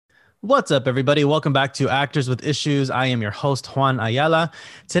What's up, everybody? Welcome back to Actors with Issues. I am your host, Juan Ayala.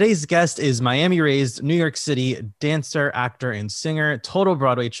 Today's guest is Miami raised New York City dancer, actor, and singer, total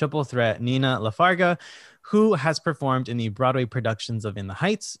Broadway triple threat Nina Lafarga, who has performed in the Broadway productions of In the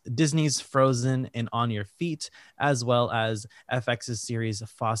Heights, Disney's Frozen, and On Your Feet, as well as FX's series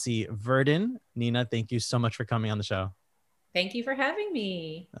Fosse Verdon. Nina, thank you so much for coming on the show. Thank you for having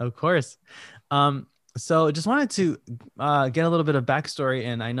me. Of course. So just wanted to get a little bit of backstory.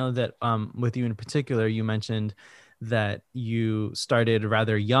 And I know that with you in particular, you mentioned that you started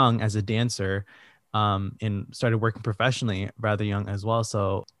rather young as a dancer and started working professionally rather young as well.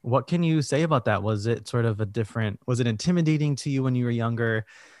 So what can you say about that? Was it sort of was it intimidating to you when you were younger,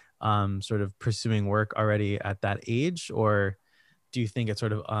 sort of pursuing work already at that age? Or do you think it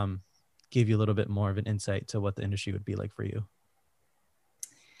sort of gave you a little bit more of an insight to what the industry would be like for you?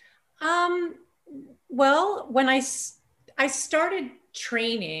 Um, well, when I started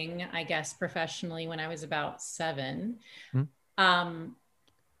training, I guess professionally when I was about 7, Hmm. um,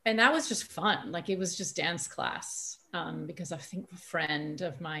 and that was just fun. Like it was just dance class, because I think a friend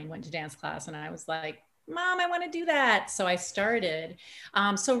of mine went to dance class, and I was like, "Mom, I want to do that." So I started.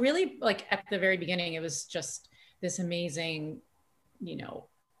 So really, like at the very beginning, it was just this amazing, you know,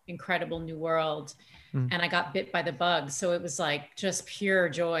 incredible new world, Hmm. and I got bit by the bug. So it was like just pure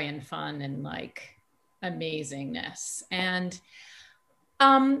joy and fun and like amazingness. And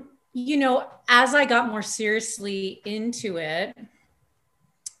as I got more seriously into it,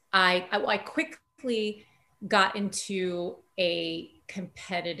 I quickly got into a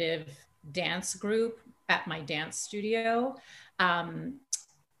competitive dance group at my dance studio. Um,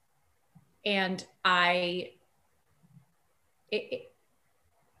 and it,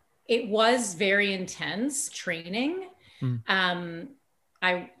 it was very intense training. Hmm. Um,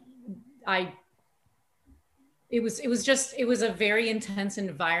 I, I, it was a very intense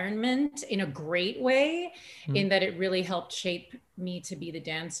environment in a great way, Hmm. in that it really helped shape me to be the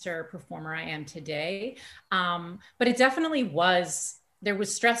dancer performer I am today. But it definitely there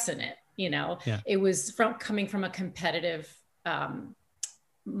was stress in it. Yeah. It was coming from a competitive,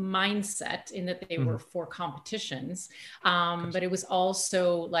 mindset, in that they were Hmm. for competitions. Gotcha. But it was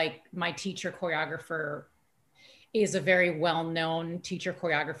also like my teacher choreographer is a very well-known teacher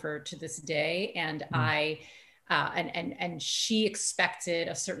choreographer to this day, and Hmm. and she expected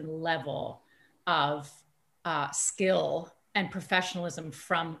a certain level of skill and professionalism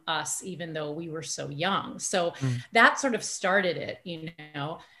from us, even though we were so young. So Hmm. that sort of started it.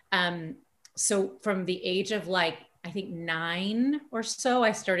 Um, so from the age of like, I think 9 or so,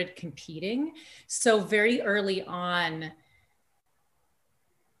 I started competing. So very early on,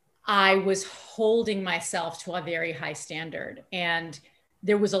 I was holding myself to a very high standard, and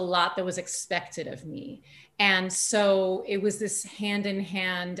there was a lot that was expected of me. And so it was this hand in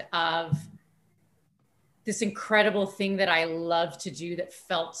hand of this incredible thing that I loved to do that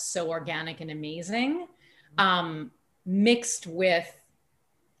felt so organic and amazing, um, mixed with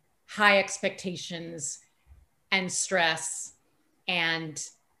high expectations and stress, and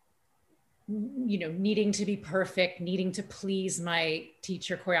needing to be perfect, needing to please my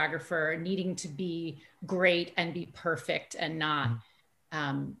teacher choreographer, needing to be great and be perfect and not Hmm.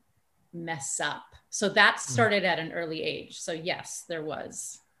 um, mess up. So that Hmm. started at an early age. So yes, there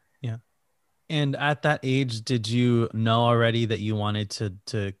was. Yeah. And at that age, did you know already that you wanted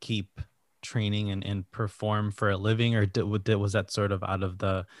to keep training and perform for a living, or was that sort of out of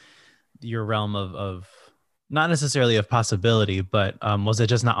the your realm of not necessarily of possibility, but was it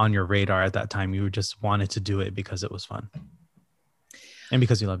just not on your radar at that time? You just wanted to do it because it was fun and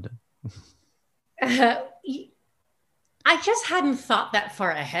because you loved it. Uh, I just hadn't thought that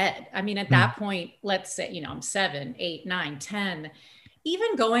far ahead. I mean, at Mm. that point, let's say, I'm 7, 8, 9, 10,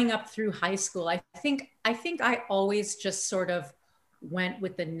 even going up through high school, I think I always just sort of went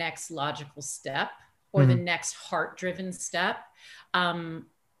with the next logical step, or the Mhm. next heart-driven step. Um,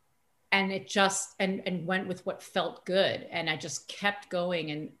 and it just and went with what felt good, and I just kept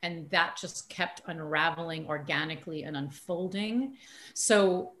going, and that just kept unraveling organically and unfolding.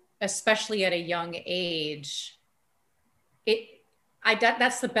 So especially at a young age, it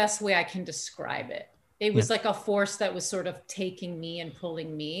that's the best way I can describe it. It Yeah. was like a force that was sort of taking me and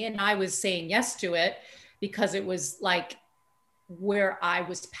pulling me, and I was saying yes to it because it was like where I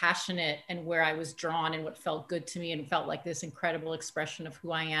was passionate and where I was drawn and what felt good to me and felt like this incredible expression of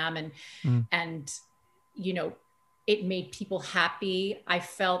who I am. Mm. And you know it made people happy. I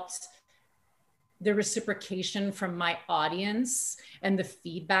felt the reciprocation from my audience and the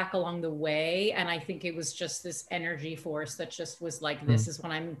feedback along the way, and I think it was just this energy force that just was like,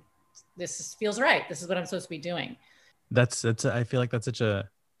 Mm. feels right, this is what I'm supposed to be doing. That's I feel like that's such a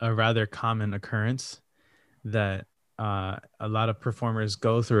a rather common occurrence that a lot of performers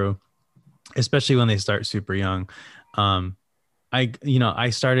go through, especially when they start super young. Um, I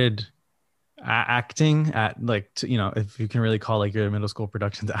started acting at like, if you can really call like your middle school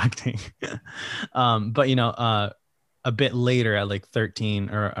productions acting. But a bit later at like 13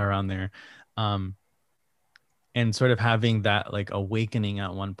 or around there. Um, and sort of having that like awakening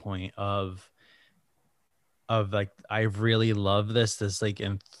at one point of like, I really love this like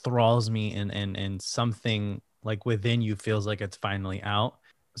enthralls me, and something like within you feels like it's finally out.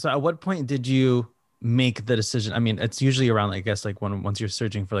 So at what point did you make the decision? I mean, it's usually around, I guess, like once you're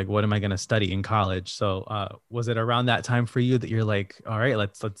searching for like, what am I going to study in college? So was it around that time for you that you're like, all right,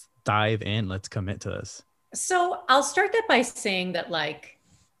 let's dive in, let's commit to this? So I'll start that by saying that like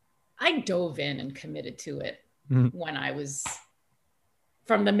I dove in and committed to it Mhm. when I was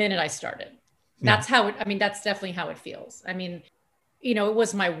from the minute I started. Yeah. That's how it, I mean, that's definitely how it feels. I mean, it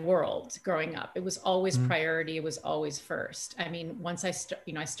was my world growing up. It was always Mhm. priority. It was always first. I mean, once I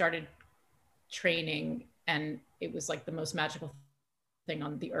started training, and it was like the most magical thing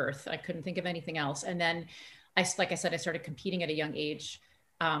on the earth. I couldn't think of anything else. And then like I said, I started competing at a young age.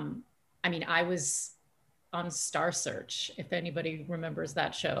 I mean, I was on Star Search, if anybody remembers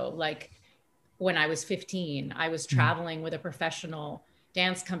that show. Like when I was 15, I was Mhm. traveling with a professional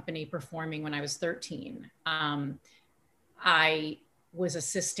dance company performing when I was 13. I was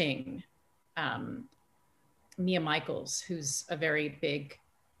assisting um, Mia Michaels, who's a very big,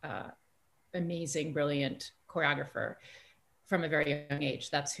 uh, amazing, brilliant choreographer from a very young age.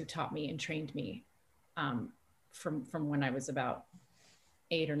 That's who taught me and trained me from when I was about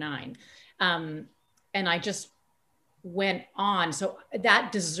 8 or 9. Um, and I just went on. So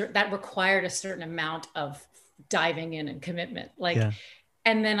that required a certain amount of diving in and commitment. Like, Yeah.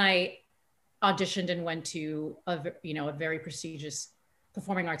 and then I auditioned and went to a very prestigious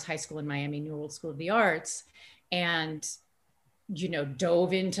performing arts high school in Miami, New World School of the Arts, and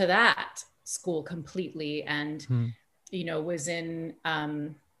dove into that school completely, and Mhm. was in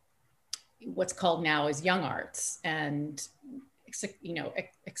what's called now as Young Arts, and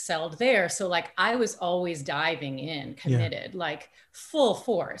excelled there. So like I was always diving in, Yeah. committed, like full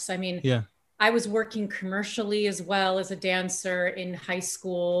force. I mean, Yeah. I was working commercially as well as a dancer in high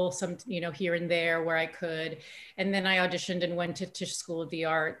school, some, here and there where I could. And then I auditioned and went to Tisch School of the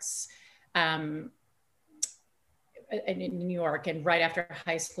Arts in New York. And right after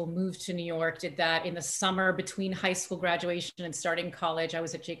high school, moved to New York, did that in the summer between high school graduation and starting college. I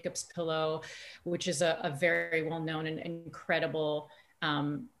was at Jacob's Pillow, which is a very well-known and incredible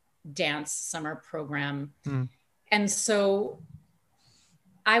dance summer program. Mhm. And so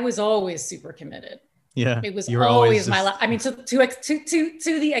I was always super committed. Yeah. It was You were always always my just, I mean,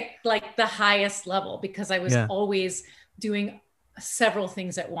 to the like the highest level, because I was yeah. always doing several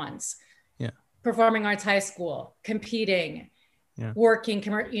things at once. Yeah. Performing arts high school, competing, Yeah. working,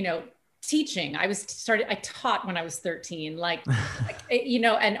 teaching. I taught when I was 13,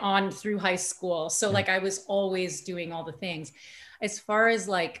 and on through high school. So Yeah. like I was always doing all the things. As far as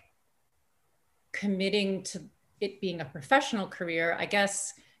like committing to it being a professional career, I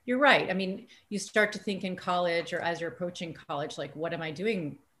guess you're right. I mean, you start to think in college, or as you're approaching college, like, what am I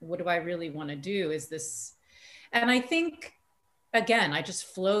doing? What do I really want to do? Is this, and I think, again, I just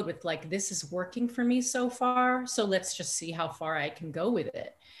flowed with like, this is working for me so far. So let's just see how far I can go with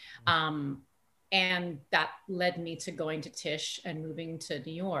it. And that led me to going to Tisch and moving to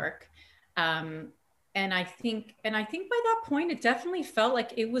New York. Um, and I think by that point, it definitely felt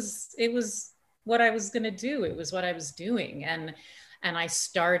like it was what I was going to do. It was what I was doing. And I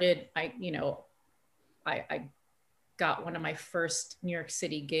started, I got one of my first New York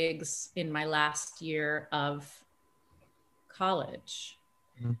City gigs in my last year of college.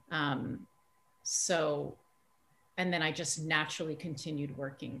 Mhm. So, and then I just naturally continued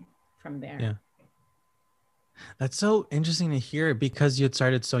working from Yeah. there. That's so interesting to hear, because you had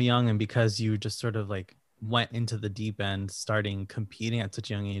started so young, and because you just sort of like went into the deep end, starting competing at such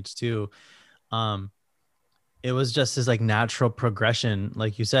a young age too. Um, it was just this like natural progression,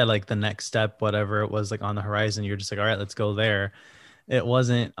 like you said, like the next step, whatever it was like on the horizon, you're just like, all right, let's go there. It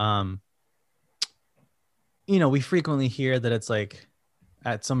wasn't, we frequently hear that it's like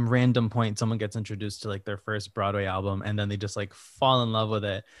at some random point, someone gets introduced to like their first Broadway album, and then they just like fall in love with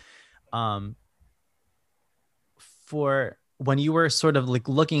it. Um, for when you were sort of like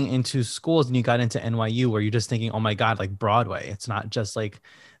looking into schools and you got into NYU, were you just thinking, oh my God, like Broadway, it's not just like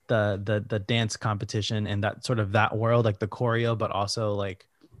the dance competition and that sort of that world, like the choreo, but also like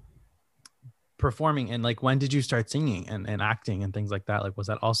performing? And like, when did you start singing and acting and things like that? Like, was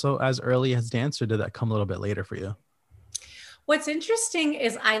that also as early as dance, or did that come a little bit later for you? What's interesting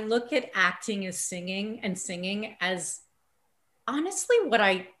is I look at acting as singing and singing as honestly what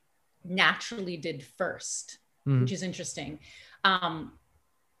I naturally did first, which is interesting.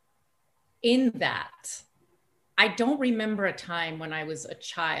 In that, I don't remember a time when I was a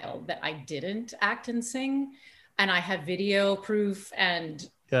child that I didn't act and sing. And I have video proof and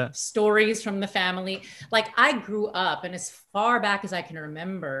stories from the family. Like I grew up, and as far back as I can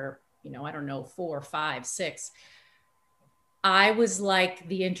remember, you know, I don't know, 4, 5, 6, I was like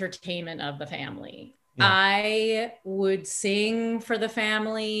the entertainment of the family. Yeah. I would sing for the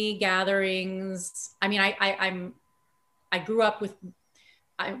family gatherings. I mean, I grew up with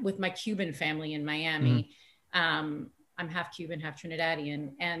my Cuban family in Miami. I'm half Cuban, half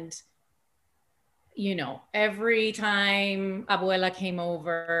Trinidadian. And, you know, every time Abuela came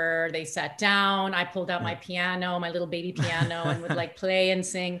over, they sat down, I pulled out my piano, my little baby piano, and would like play and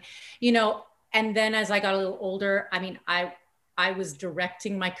sing, you know. And then as I got a little older, I mean, I was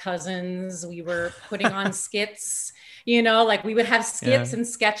directing my cousins. We were putting on skits, you know, like we would have skits and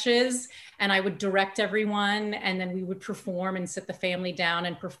sketches, and I would direct everyone. And then we would perform and sit the family down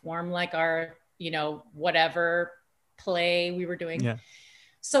and perform like our, you know, whatever play we were doing. Yeah.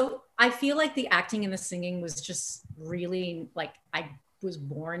 So I feel like the acting and the singing was just really like, I was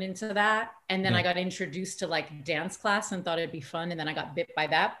born into that. And then I got introduced to like dance class and thought it'd be fun. And then I got bit by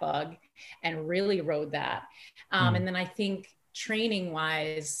that bug and really rode that. And then I think training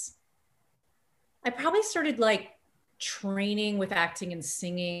wise, I probably started like training with acting and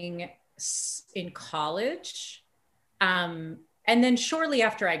singing in college. And then shortly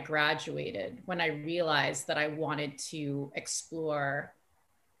after I graduated, when I realized that I wanted to explore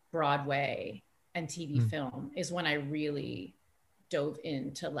Broadway and TV film, is when I really dove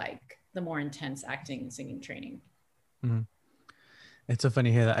into like the more intense acting and singing training. It's so funny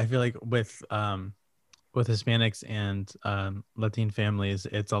to hear that. I feel like with Hispanics and Latin families,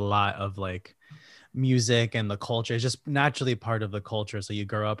 it's a lot of like music and the culture. It's just naturally part of the culture. So you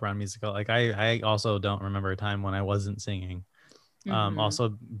grow up around musical. Like I also don't remember a time when I wasn't singing.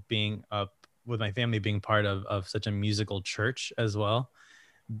 Also being up with my family, being part of such a musical church as well.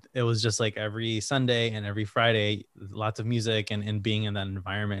 It was just like every Sunday and every Friday, lots of music and being in that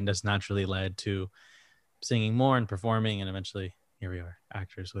environment, and just naturally led to singing more and performing. And eventually here we are,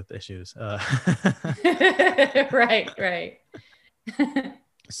 actors with issues. Right.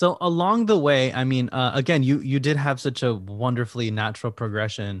 So along the way, I mean, again, you did have such a wonderfully natural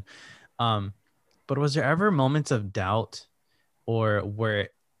progression. But was there ever moments of doubt, or where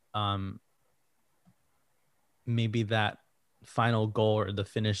maybe that final goal or the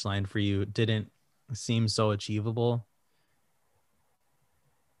finish line for you didn't seem so achievable?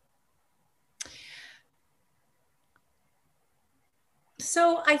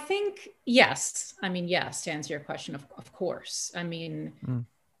 So I think, yes. I mean, yes, to answer your question, of course. I mean,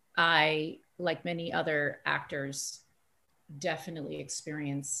 I, like many other actors, definitely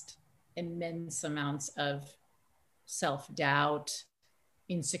experienced immense amounts of self-doubt,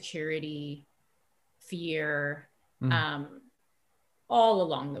 insecurity, fear, all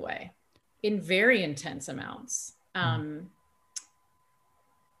along the way, in very intense amounts.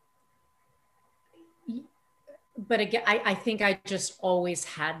 But again, I think I just always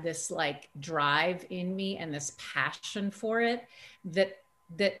had this like drive in me and this passion for it that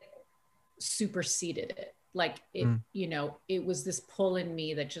superseded it. Like it, you know, it was this pull in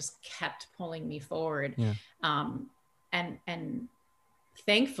me that just kept pulling me forward. And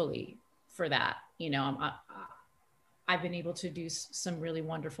thankfully for that, you know, I've been able to do some really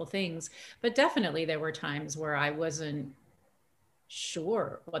wonderful things, but definitely there were times where I wasn't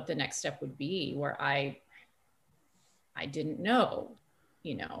sure what the next step would be, where I didn't know,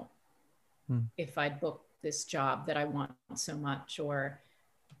 you know, if I'd book this job that I want so much, or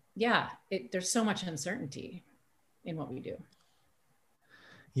there's so much uncertainty in what we do.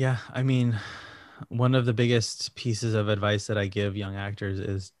 Yeah. I mean, one of the biggest pieces of advice that I give young actors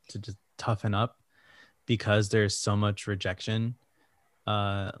is to just toughen up, because there's so much rejection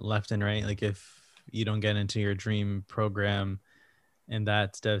left and right. Like if you don't get into your dream program, and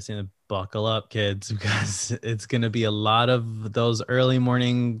that's devastating, buckle up, kids, because it's going to be a lot of those early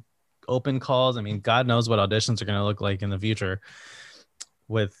morning open calls. I mean, God knows what auditions are going to look like in the future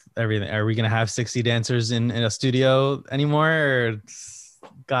with everything. Are we going to have 60 dancers in a studio anymore? Or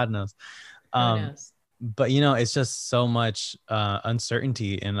God knows. Who knows? But, you know, it's just so much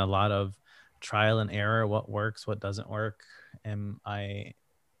uncertainty and a lot of trial and error. What works, what doesn't work? Am I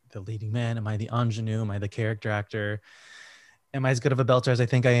the leading man? Am I the ingenue? Am I the character actor? Am I as good of a belter as I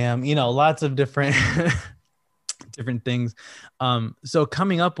think I am? You know, lots of different different things. So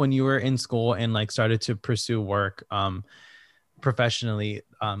coming up when you were in school and like started to pursue work, professionally,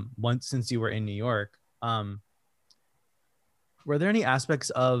 once since you were in New York. Were there any aspects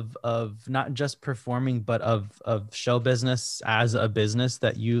of not just performing, but of show business as a business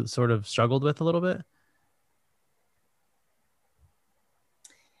that you sort of struggled with a little bit?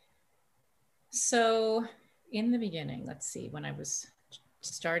 So in the beginning, let's see, when I was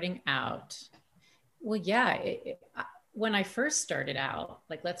starting out, well, yeah, when I first started out,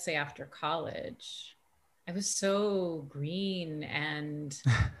 like let's say after college, I was so green and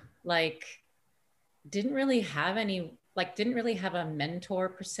like didn't really have a mentor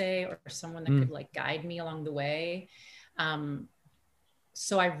per se, or someone that could like guide me along the way.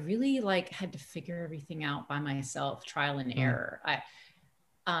 So I really like had to figure everything out by myself, trial and error.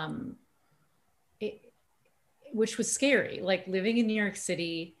 Which was scary, like living in New York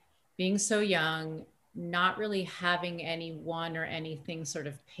City, being so young, not really having anyone or anything sort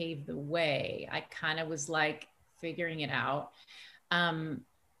of pave the way. I kind of was like figuring it out. The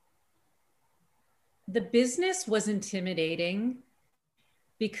business was intimidating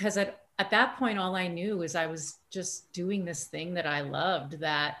because at that point, all I knew was I was just doing this thing that I loved,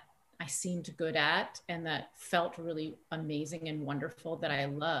 that I seemed good at, and that felt really amazing and wonderful, that I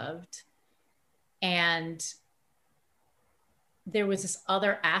loved. And there was this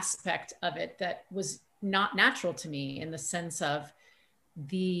other aspect of it that was not natural to me, in the sense of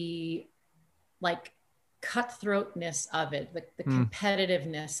the like cutthroatness of it, the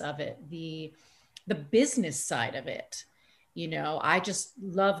competitiveness of it, the business side of it. You know, I just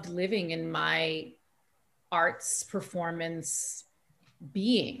loved living in my arts performance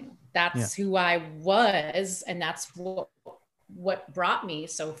being. That's who I was, and that's what brought me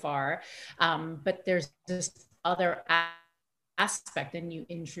so far. But there's this other aspect, and you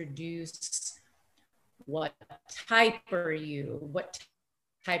introduce what type are you, what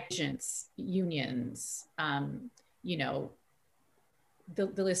type agents, unions, you know, the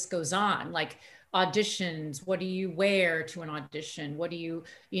list goes on. Like auditions, what do you wear to an audition? What do you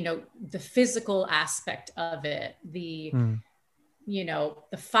know, the physical aspect of it, the you know,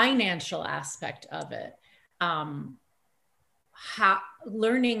 the financial aspect of it.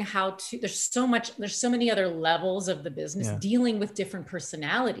 Learning how to, there's so many other levels of the business, dealing with different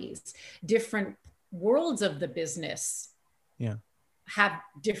personalities, different worlds of the business have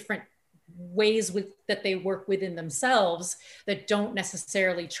different ways that they work within themselves that don't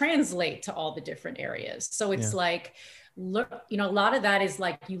necessarily translate to all the different areas. So it's like, you know, a lot of that is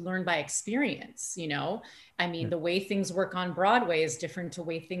like you learn by experience. You know, I mean, the way things work on Broadway is different to the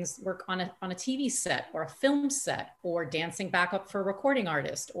way things work on a TV set or a film set, or dancing backup for a recording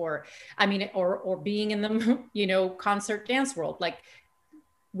artist, or I mean, or being in the you know, concert dance world, like,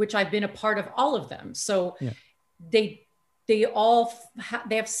 which I've been a part of all of them. So they all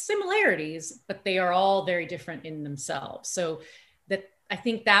they have similarities, but they are all very different in themselves. So that, I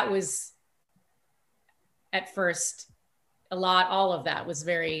think that was at first all of that was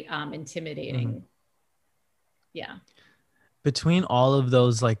very intimidating. Yeah. Between all of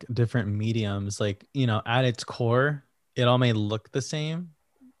those like different mediums, like, you know, at its core, it all may look the same,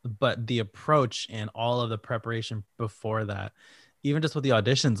 but the approach and all of the preparation before that, even just what the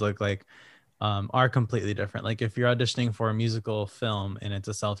auditions look like, are completely different. Like if you're auditioning for a musical film and it's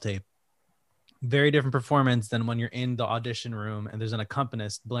a self-tape, very different performance than when you're in the audition room and there's an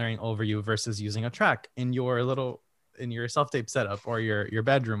accompanist blaring over you, versus using a track in your self-tape setup or your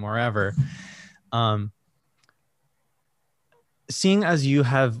bedroom or wherever. Seeing as you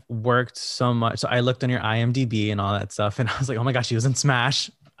have worked so much, so I looked on your IMDb and all that stuff, and I was like, oh my gosh, she was in Smash.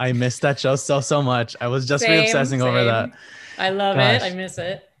 I missed that show so much. I was just re-obsessing over that. I love it. I miss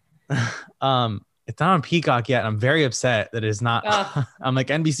it. It's not on Peacock yet. I'm very upset that it is not. I'm like,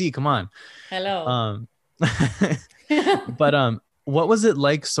 NBC, come on. Hello. But what was it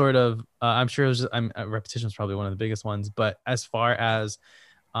like, sort of, I'm sure it was just, repetition is probably one of the biggest ones, but as far as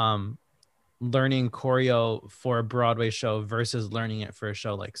learning choreo for a Broadway show versus learning it for a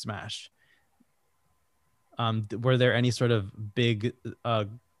show like Smash, were there any sort of big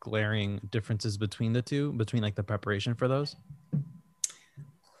glaring differences between the two, between like the preparation for those?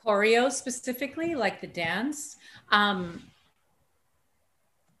 Choreo specifically, like the dance? Well,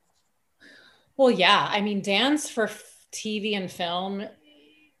 yeah, I mean, dance for TV and film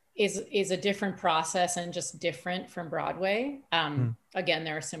is a different process and just different from Broadway. Again,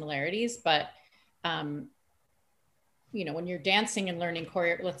 there are similarities, but you know, when you're dancing and learning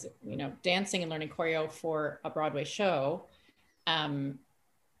choreo, dancing and learning choreo for a Broadway show,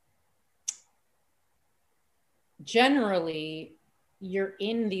 generally you're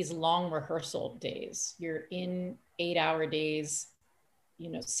in these long rehearsal days. You're in 8-hour days,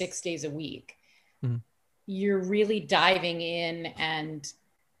 6 days a week. you're really diving in and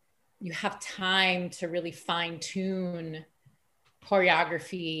you have time to really fine tune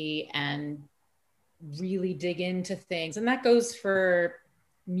choreography and really dig into things. And that goes for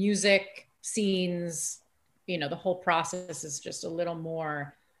music, scenes, you know, the whole process is just a little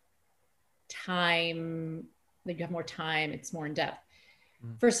more time, like you have more time, it's more in depth.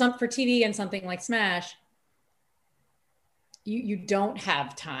 For TV and something like Smash, you don't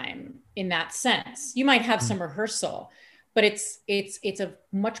have time in that sense. You might have some rehearsal, but it's a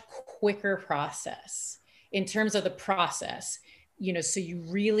much quicker process in terms of the process, you know, so you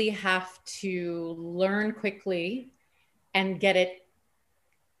really have to learn quickly and get it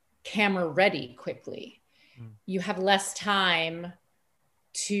camera ready quickly. You have less time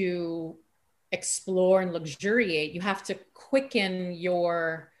to explore and luxuriate. You have to quicken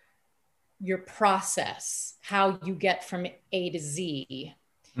your process, how you get from A to Z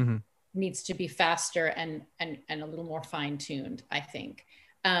needs to be faster and a little more fine-tuned, I think.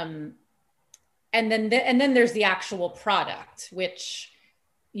 And then there's the actual product, which,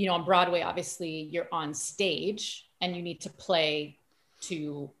 you know, on Broadway, obviously you're on stage and you need to play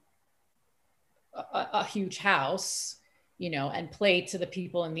to a huge house, you know, and play to the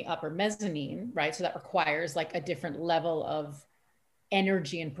people in the upper mezzanine, right? So that requires like a different level of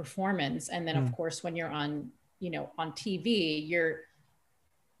energy and performance. And then of course, when you're on, you know, on TV,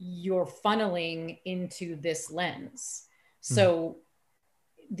 you're funneling into this lens. So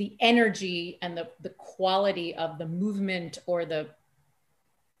the energy and the quality of the movement or the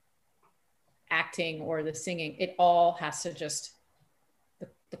acting or the singing, it all has to just,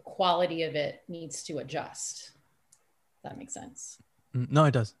 the quality of it needs to adjust. That makes sense. No,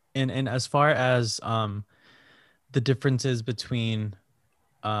 it does. And as far as the differences between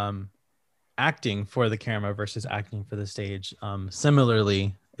acting for the camera versus acting for the stage,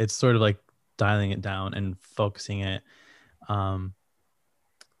 similarly, it's sort of like dialing it down and focusing it.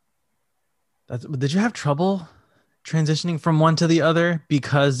 Did you have trouble transitioning from one to the other?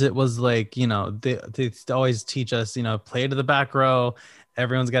 Because it was like, you know, they always teach us, you know, play to the back row.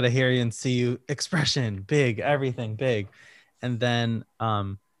 Everyone's got to hear you and see you. Expression, big, everything big. And then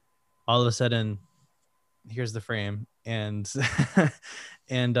all of a sudden, here's the frame. And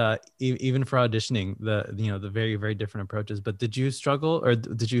and even for auditioning, the very, very different approaches. But did you struggle, or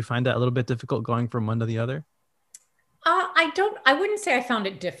did you find that a little bit difficult going from one to the other? I wouldn't say I found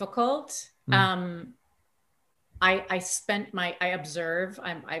it difficult. I observe.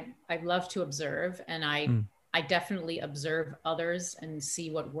 I love to observe, and I definitely observe others and see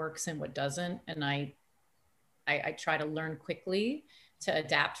what works and what doesn't. And I try to learn quickly to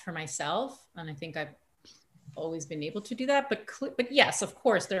adapt for myself. And I think I've always been able to do that. But yes, of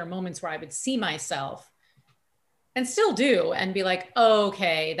course, there are moments where I would see myself, and still do, and be like, oh,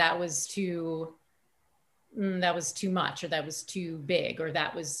 okay, that was too much, or that was too big, or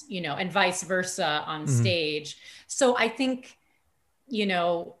that was, you know, and vice versa on stage. So I think, you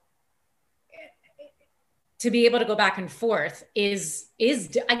know, to be able to go back and forth it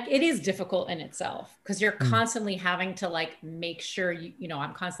is difficult in itself, because you're constantly having to like make sure you know,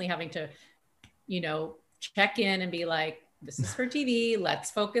 I'm constantly having to, you know, check in and be like, this is for TV,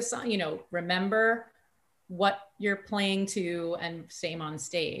 let's focus on, you know, remember what you're playing to, and same on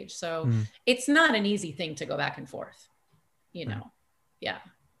stage. So it's not an easy thing to go back and forth, you know. Yeah,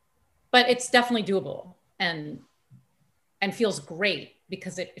 but it's definitely doable, and feels great,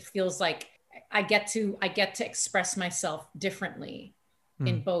 because it feels like I get to express myself differently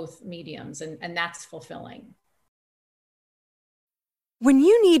in both mediums, and that's fulfilling. When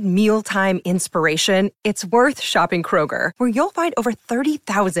you need mealtime inspiration, it's worth shopping Kroger, where you'll find over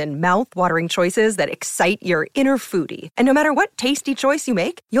 30,000 mouth-watering choices that excite your inner foodie. And no matter what tasty choice you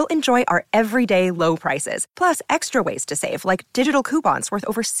make, you'll enjoy our everyday low prices, plus extra ways to save, like digital coupons worth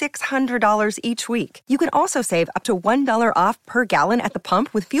over $600 each week. You can also save up to $1 off per gallon at the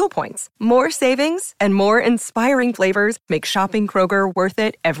pump with fuel points. More savings and more inspiring flavors make shopping Kroger worth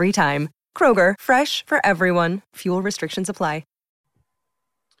it every time. Kroger, fresh for everyone. Fuel restrictions apply.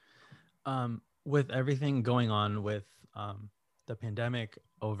 With everything going on with the pandemic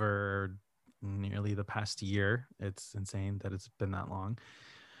over nearly the past year, it's insane that it's been that long.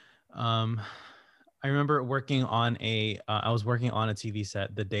 I remember working on I was working on a TV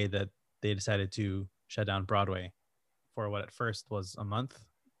set the day that they decided to shut down Broadway for what at first was a month,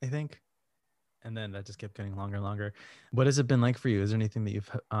 I think. And then that just kept getting longer and longer. What has it been like for you? Is there anything that you've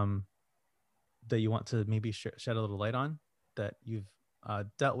that you want to maybe shed a little light on, that you've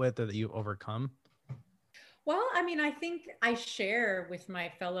dealt with, or that you've overcome? Well, I mean, I think I share with my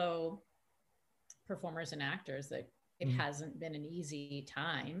fellow performers and actors that It hasn't been an easy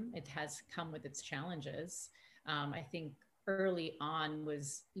time. It has come with its challenges. I think early on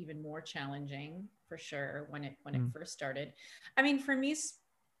was even more challenging for sure when it first started. I mean, for me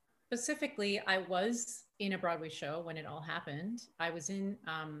specifically, I was in a Broadway show when it all happened. I was in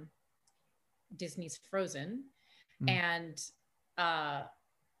Disney's Frozen, and that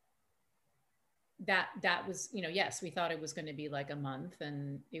was, you know, yes, we thought it was going to be like a month,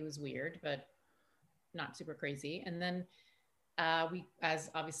 and it was weird, but not super crazy. And then as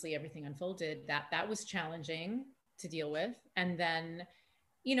obviously everything unfolded, that was challenging to deal with. And then,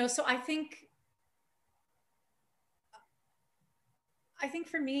 you know, so I think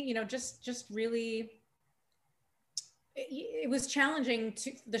for me, you know, just really, it was challenging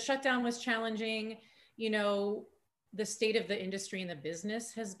the shutdown was challenging. You know, the state of the industry and the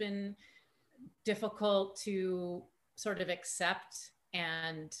business has been difficult to sort of accept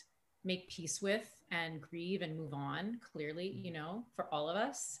and make peace with and grieve and move on, clearly, you know, for all of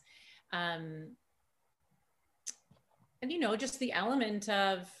us. And, you know, just the element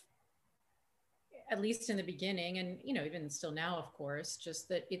of, at least in the beginning, and, you know, even still now, of course, just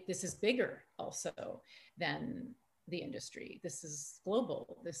that this is bigger also than the industry. This is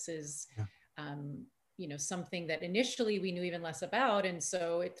global. This is, you know, something that initially we knew even less about. And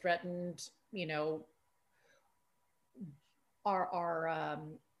so it threatened, you know, our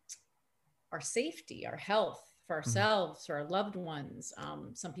safety, our health, for ourselves, for our loved ones.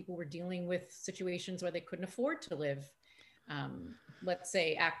 Some people were dealing with situations where they couldn't afford to live. Let's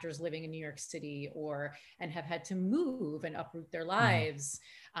say actors living in New York City and have had to move and uproot their lives.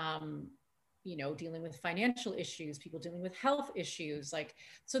 You know, dealing with financial issues, people dealing with health issues. Like,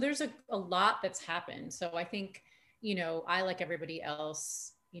 so there's a lot that's happened. So I think, you know, I, like everybody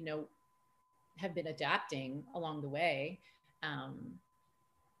else, you know, have been adapting along the way.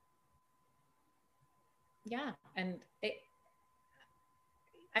 Yeah. And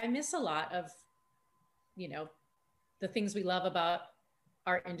I miss a lot of, you know, the things we love about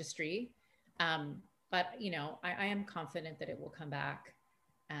our industry. But, you know, I am confident that it will come back,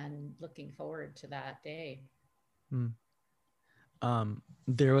 and looking forward to that day.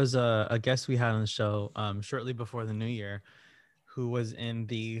 There was a guest we had on the show shortly before the new year who was in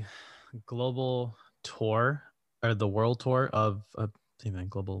the global tour, or the world tour of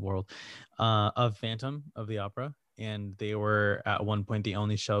global world of Phantom of the Opera. And they were at one point the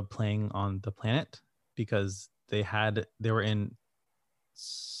only show playing on the planet, because they were in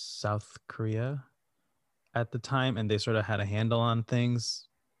South Korea at the time, and they sort of had a handle on things.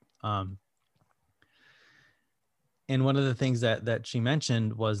 And one of the things that she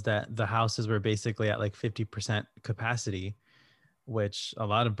mentioned was that the houses were basically at like 50% capacity, which a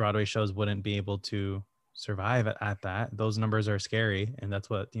lot of Broadway shows wouldn't be able to survive at that. Those numbers are scary, and that's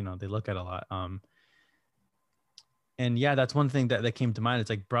what, you know, they look at a lot. And yeah, that's one thing that came to mind. It's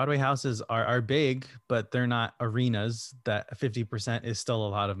like Broadway houses are big, but they're not arenas. That 50% is still a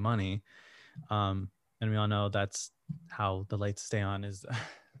lot of money. And we all know that's how the lights stay on, is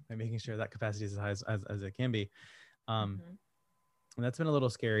by making sure that capacity is as high as it can be. And that's been a little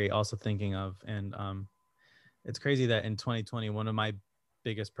scary also thinking of. And it's crazy that in 2020, one of my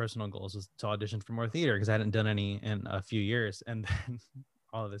biggest personal goals was to audition for more theater, because I hadn't done any in a few years. And then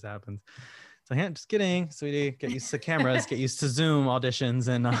all of this happens. So yeah, just kidding, sweetie. Get used to cameras, get used to Zoom auditions,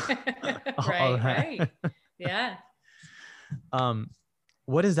 and all that. Right. Yeah.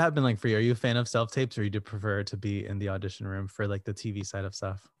 What has that been like for you? Are you a fan of self-tapes, or you do prefer to be in the audition room for like the TV side of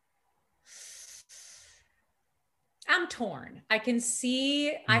stuff? I'm torn. I can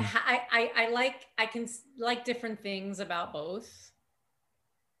see, I can like different things about both.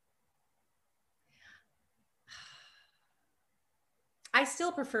 I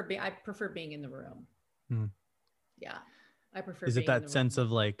still prefer being in the room. Yeah. I prefer Is it being in that the sense room.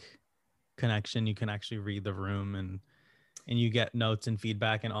 of like connection? You can actually read the room, and you get notes and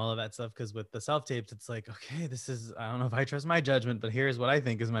feedback and all of that stuff. Because with the self-tapes, it's like, okay, this is, I don't know if I trust my judgment, but here's what I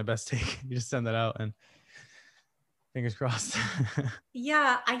think is my best take. You just send that out, and fingers crossed.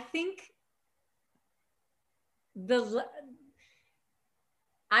 Yeah, I think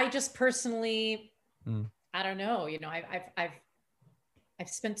I just personally, I don't know, you know, I've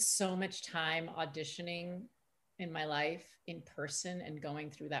spent so much time auditioning in my life in person and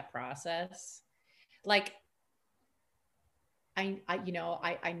going through that process. Like, I you know,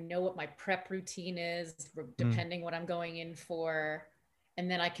 I know what my prep routine is, depending what I'm going in for.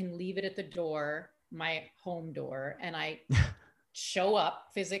 And then I can leave it at the door, my home door, and I show up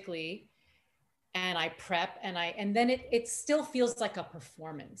physically, and I prep, and then it still feels like a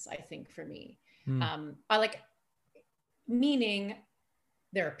performance, I think, for me. I meaning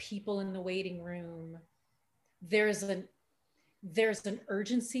there are people in the waiting room. there's an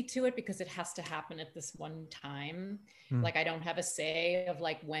urgency to it because it has to happen at this one time. Like I don't have a say of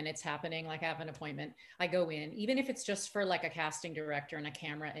like when it's happening. Like I have an appointment, I go in, even if it's just for like a casting director and a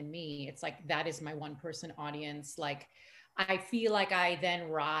camera and me, it's like, that is my one person audience. Like I feel like I then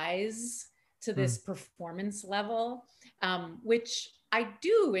rise to this performance level, which I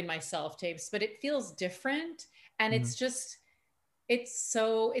do in my self tapes, but it feels different. And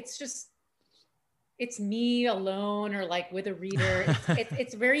it's me alone or like with a reader.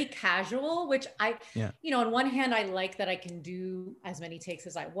 It's very casual, which on one hand, I like that I can do as many takes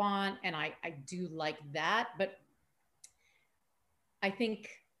as I want. And I do like that, but I think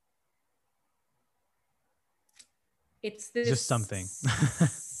it's this just something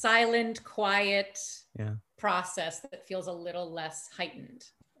silent, quiet process that feels a little less heightened.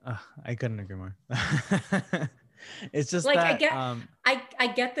 I couldn't agree more. It's just like that I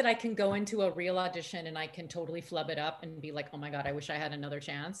get that I can go into a real audition and I can totally flub it up and be like, oh my God, I wish I had another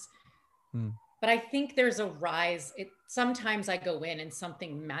chance. But I think there's a rise. Sometimes I go in and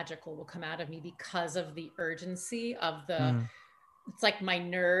something magical will come out of me because of the urgency of it's like my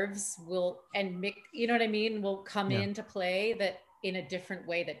nerves will, you know what I mean? Will come into play that in a different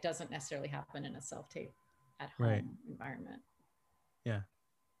way that doesn't necessarily happen in a self-tape at home environment. Yeah,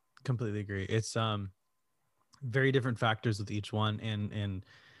 completely agree. It's very different factors with each one. And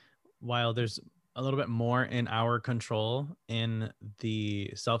while there's a little bit more in our control in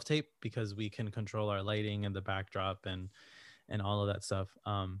the self-tape because we can control our lighting and the backdrop and all of that stuff.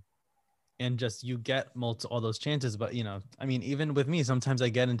 And just you get all those chances. But, I mean, even with me, sometimes I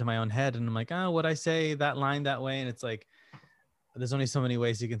get into my own head and I'm like, oh, would I say that line that way? And it's like, there's only so many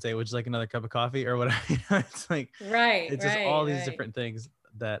ways you can say, would you like another cup of coffee or whatever? It's like, it's just all these different things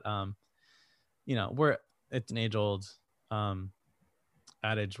that, it's an age old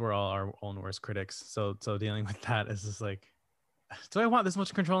adage. We're all our own worst critics. So dealing with that is just like, do I want this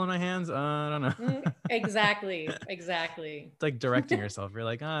much control in my hands? I don't know. Exactly. It's like directing yourself. You're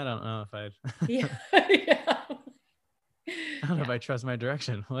like, I don't know if I'd. I don't know if I trust my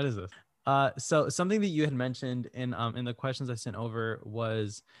direction. What is this? So something that you had mentioned in the questions I sent over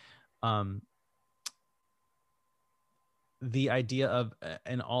was, the idea of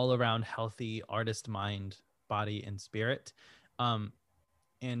an all around healthy artist mind, body, and spirit, and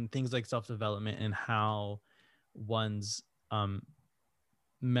things like self-development and how one's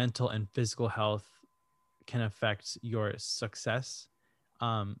mental and physical health can affect your success.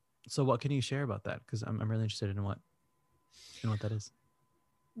 So what can you share about that? Because I'm really interested in what that is.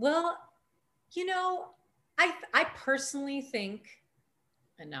 Well, I personally think,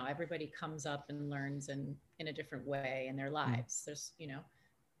 and now everybody comes up and learns in a different way in their lives. There's,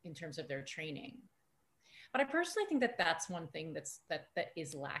 in terms of their training. But I personally think that that's one thing that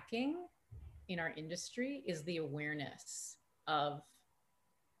is lacking in our industry is the awareness of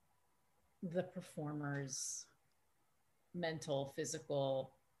the performer's mental,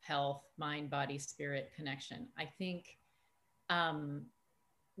 physical health, mind, body, spirit connection. I think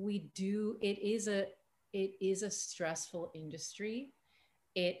it is a stressful industry.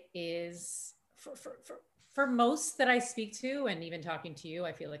 It is for most that I speak to, and even talking to you,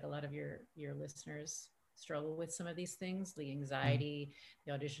 I feel like a lot of your listeners struggle with some of these things, the anxiety,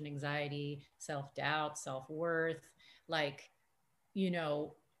 the audition anxiety, self-doubt, self-worth. Like,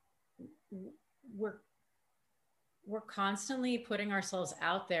 we're constantly putting ourselves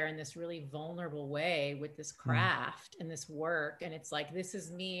out there in this really vulnerable way with this craft and this work. And it's like, this is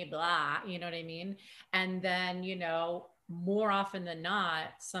me, blah, you know what I mean? And then, more often than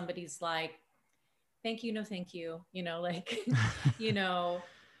not, somebody's like, thank you, no, thank you, like, no,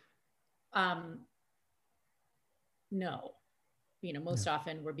 most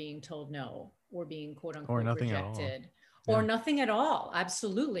often we're being told no, we're being quote unquote rejected. Or nothing at all.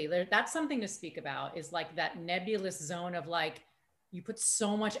 Absolutely. That's something to speak about, is like that nebulous zone of like, you put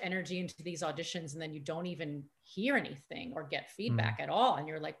so much energy into these auditions and then you don't even hear anything or get feedback at all. And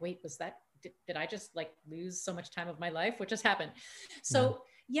you're like, wait, did I just like lose so much time of my life? What just happened? So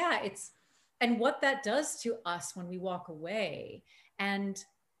and what that does to us when we walk away. And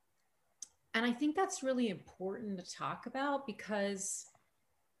I think that's really important to talk about because,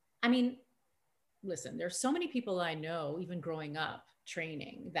 I mean, listen, there's so many people I know, even growing up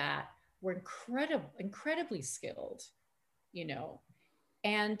training, that were incredibly skilled,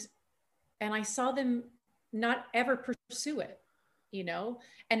 and I saw them not ever pursue it,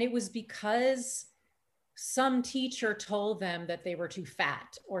 and it was because some teacher told them that they were too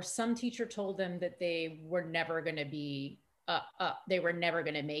fat, or some teacher told them that they were never going to be they were never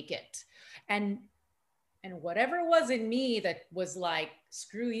going to make it. And whatever it was in me that was like,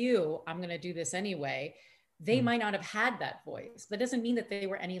 screw you, I'm going to do this anyway, They might not have had that voice. That doesn't mean that they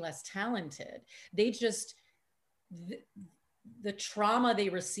were any less talented. They just, the trauma they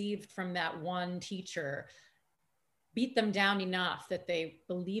received from that one teacher beat them down enough that they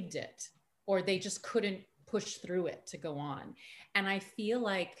believed it, or they just couldn't push through it to go on. And I feel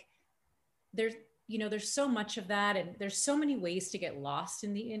like there's so much of that, and there's so many ways to get lost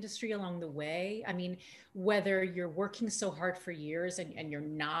in the industry along the way. I mean, whether you're working so hard for years and you're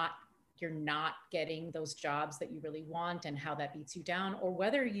not getting those jobs that you really want, and how that beats you down, or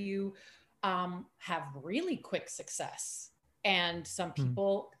whether you have really quick success. And some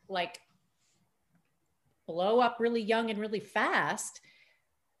people like blow up really young and really fast,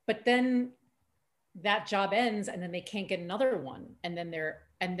 but then that job ends and then they can't get another one. And then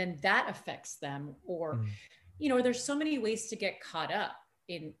that affects them. Or, there's so many ways to get caught up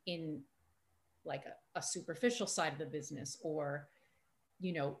in like a superficial side of the business, or,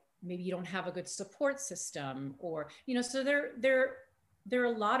 maybe you don't have a good support system, or, so there are a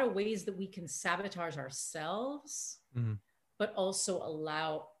lot of ways that we can sabotage ourselves, but also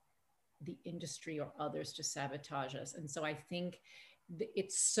allow the industry or others to sabotage us. And so I think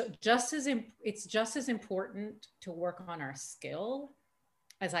it's just as important to work on our skill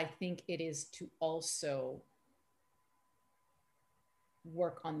as I think it is to also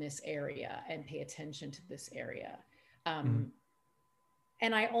work on this area and pay attention to this area. And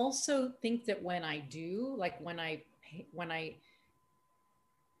I also think that when I do, like when I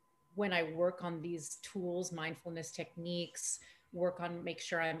work on these tools, mindfulness techniques, work on make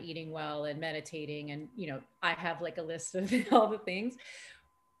sure I'm eating well and meditating, and I have like a list of all the things,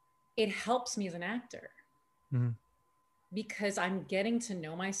 it helps me as an actor. Because I'm getting to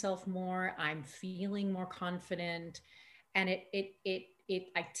know myself more, I'm feeling more confident, and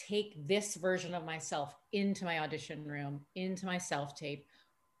I take this version of myself into my audition room, into my self-tape,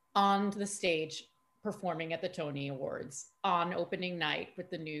 onto the stage, performing at the Tony Awards, on opening night with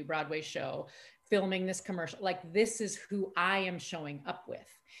the new Broadway show, filming this commercial. Like, this is who I am showing up with.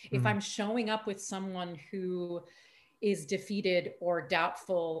 If I'm showing up with someone who is defeated or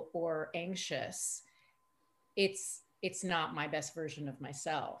doubtful or anxious, it's not my best version of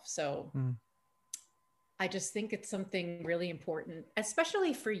myself. So I just think it's something really important,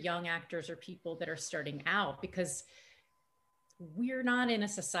 especially for young actors or people that are starting out, because we're not in a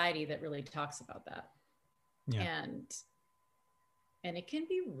society that really talks about that. Yeah. And it can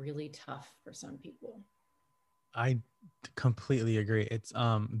be really tough for some people. I completely agree. It's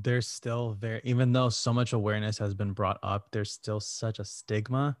there's still even though so much awareness has been brought up, there's still such a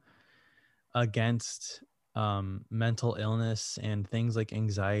stigma against mental illness and things like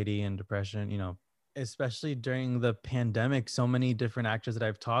anxiety and depression. Especially during the pandemic, so many different actors that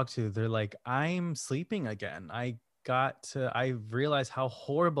I've talked to, they're like, I'm sleeping again. I realized how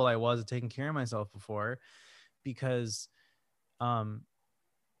horrible I was at taking care of myself before, because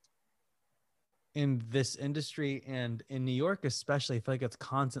in this industry and in New York especially, I feel like it's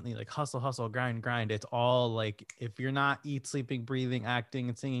constantly like hustle, grind. It's all like, if you're not eat, sleeping, breathing, acting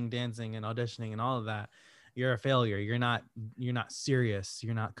and singing, dancing and auditioning and all of that, you're a failure. You're not serious.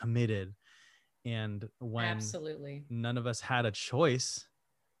 You're not committed. And when Absolutely, none of us had a choice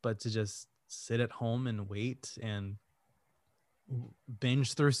but to just sit at home and wait and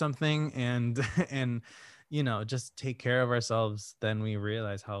binge through something and just take care of ourselves, then we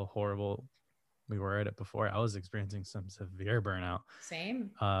realize how horrible we were at it before. I was experiencing some severe burnout. same.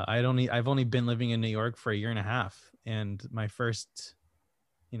 I've only been living in New York for a year and a half, and my first,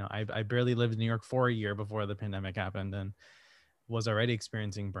 I barely lived in New York for a year before the pandemic happened, and was already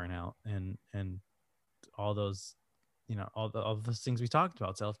experiencing burnout and all those, all those things we talked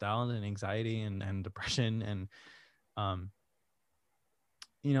about, self-doubt and anxiety and depression, and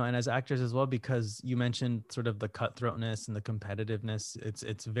and as actors as well, because you mentioned sort of the cutthroatness and the competitiveness,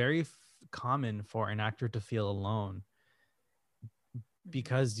 it's very common for an actor to feel alone,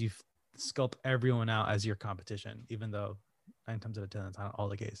 because you sculpt everyone out as your competition, even though 9 times out of 10 that's not all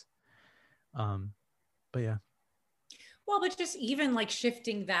the case. But yeah. Well, but just even like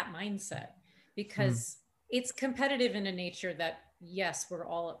shifting that mindset, because it's competitive in a nature that, yes, we're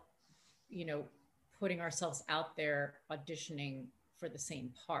all, putting ourselves out there auditioning for the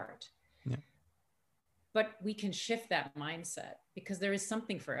same part. Yeah. But we can shift that mindset, because there is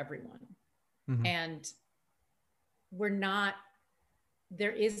something for everyone. And we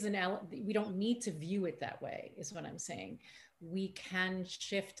don't need to view it that way, is what I'm saying. We can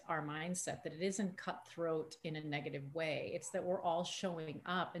shift our mindset, that it isn't cutthroat in a negative way. It's that we're all showing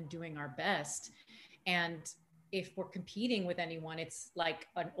up and doing our best. And if we're competing with anyone, it's like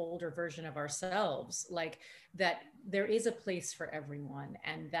an older version of ourselves, like that there is a place for everyone,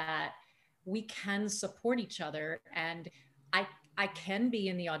 and that we can support each other. And I can be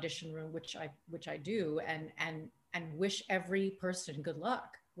in the audition room, which I do, and wish every person good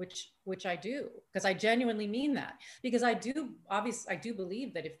luck, which I do, because I genuinely mean that. Because I do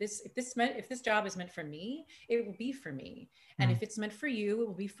believe that if this job is meant for me, it will be for me. And if it's meant for you, it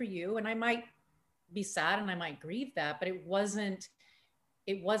will be for you. And I might be sad and I might grieve that, but it wasn't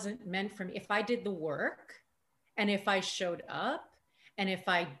meant for me. If I did the work and if I showed up and if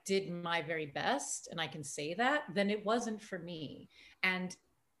I did my very best, and I can say that, then it wasn't for me. And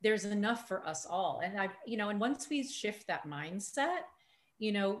there's enough for us all. And and once we shift that mindset,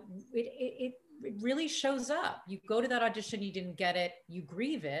 it really shows up. You go to that audition, you didn't get it, you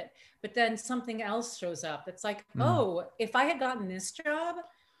grieve it, but then something else shows up. It's like, oh, if I had gotten this job,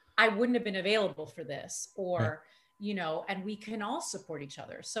 I wouldn't have been available for this, or, and we can all support each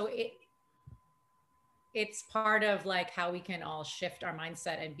other. So it's part of like how we can all shift our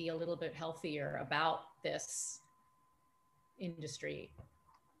mindset and be a little bit healthier about this industry.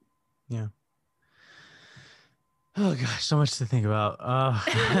 Yeah. Oh gosh, so much to think about.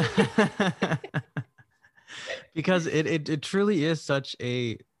 Because it truly is such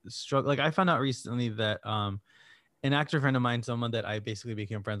a struggle. Like, I found out recently that an actor friend of mine, someone that I basically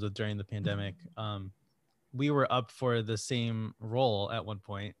became friends with during the pandemic, we were up for the same role at one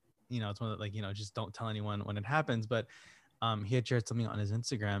point. It's one that, like, just don't tell anyone when it happens. But he had shared something on his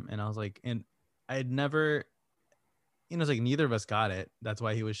Instagram, and I was like, and I had never, it's like neither of us got it. That's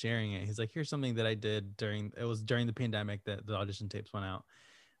why he was sharing it. He's like, here's something that I did during the pandemic that the audition tapes went out.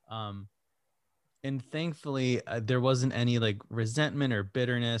 And thankfully there wasn't any like resentment or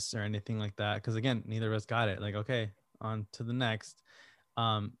bitterness or anything like that. Because again, neither of us got it. Like, okay, on to the next.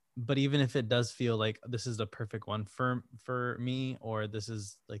 But even if it does feel like this is the perfect one for me, or this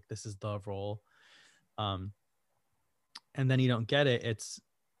is the role, and then you don't get it,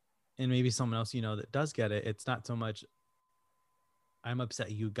 and maybe someone else that does get it, it's not so much I'm upset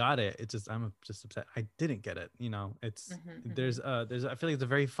you got it, it's just I'm just upset I didn't get it. It's there's I feel like it's a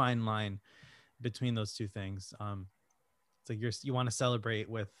very fine line between those two things. It's like you want to celebrate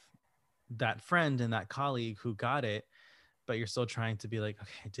with that friend and that colleague who got it, but you're still trying to be like,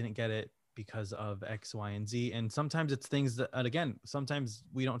 okay, I didn't get it because of X, Y, and Z. And sometimes it's things that, and again, sometimes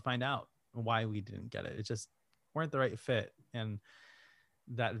we don't find out why we didn't get it. It just weren't the right fit. And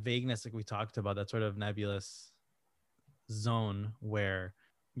that vagueness, like we talked about, that sort of nebulous zone where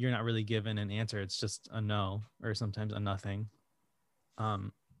you're not really given an answer. It's just a no, or sometimes a nothing.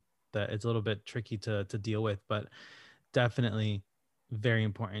 That it's a little bit tricky to deal with, but definitely very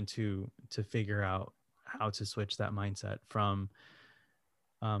important to figure out how to switch that mindset from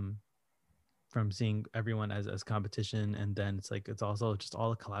seeing everyone as competition, and then it's like it's also just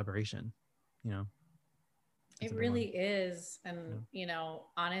all a collaboration. It really is. And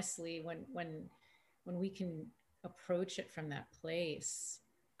honestly, when we can approach it from that place,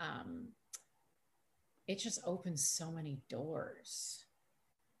 it just opens so many doors.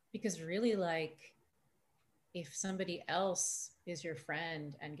 Because really, like, if somebody else is your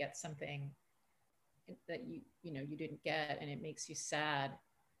friend and gets something that you didn't get, and it makes you sad,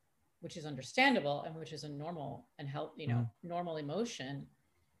 which is understandable and which is a normal and normal emotion,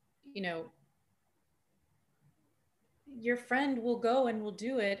 your friend will go and will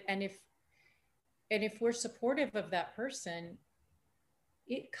do it. And if we're supportive of that person,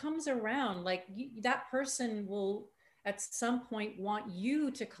 it comes around. Like, that person will at some point want you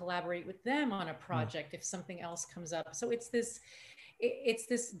to collaborate with them on a project if something else comes up. So it's this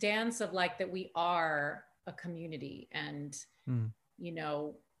dance of like that we are a community, and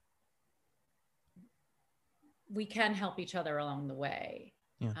we can help each other along the way.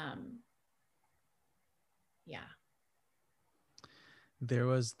 There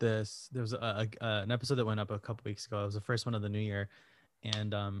was an episode that went up a couple weeks ago. It was the first one of the new year,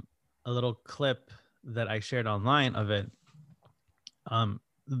 and a little clip that I shared online of it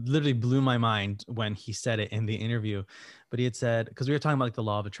literally blew my mind when he said it in the interview. But he had said, because we were talking about like the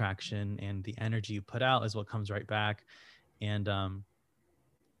law of attraction, and the energy you put out is what comes right back. And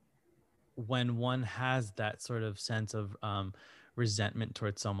when one has that sort of sense of resentment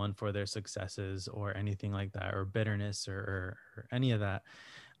towards someone for their successes or anything like that, or bitterness or any of that,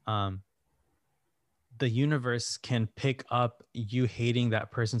 the universe can pick up you hating that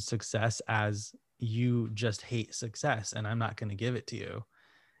person's success as you just hate success, and I'm not going to give it to you.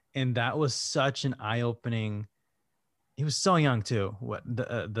 And that was such an eye-opening. He was so young too. What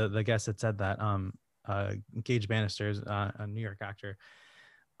the guest that said that, Gage Bannister's a New York actor.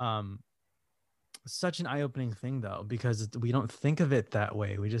 Such an eye-opening thing though, because we don't think of it that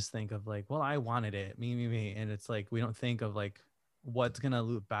way. We just think of like, well, I wanted it, me. And it's like, we don't think of like, what's going to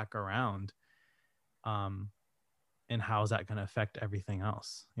loop back around, and how's that going to affect everything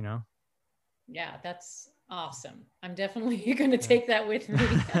else, you know? Yeah, that's awesome. I'm definitely going to take that with me.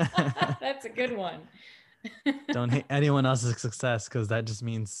 That's a good one. Don't hate anyone else's success, because that just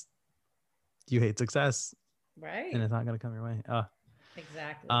means you hate success, Right. and it's not going to come your way.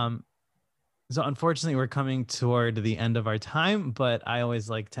 Exactly. So unfortunately, we're coming toward the end of our time, but I always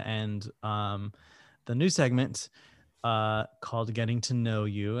like to end the new segment called Getting to Know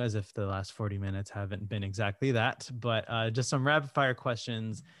You, as if the last 40 minutes haven't been exactly that, but just some rapid fire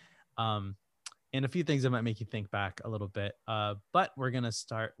questions, and a few things that might make you think back a little bit. But we're going to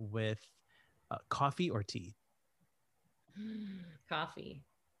start with coffee or tea? Coffee.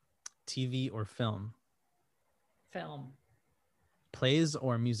 TV or film? Film. Plays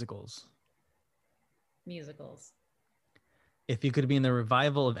or musicals? Musicals. If you could be in the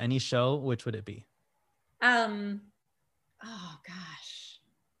revival of any show, which would it be? Oh gosh,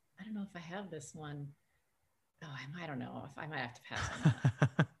 I don't know if I have this one. Oh, I don't know if I might have to pass on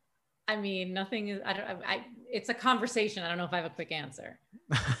that. I mean, nothing is. It's a conversation. I don't know if I have a quick answer.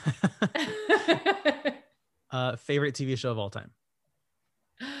 Favorite TV show of all time?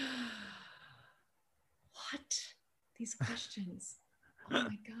 What? These questions. Oh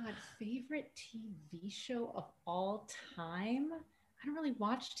my God. Favorite TV show of all time? I don't really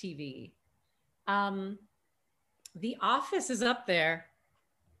watch TV. The Office is up there.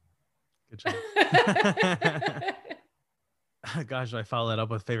 Good job. Gosh, do I follow that up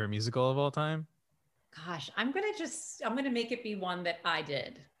with favorite musical of all time? Gosh, I'm gonna make it be one that I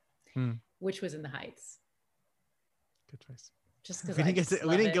did, which was In the Heights. Good choice. Just because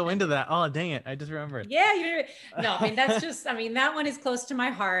we didn't go into that. Oh, dang it! I just remembered. Yeah, you didn't. No, I mean that's just. I mean that one is close to my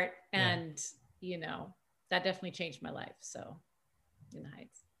heart, and you know that definitely changed my life. So, In the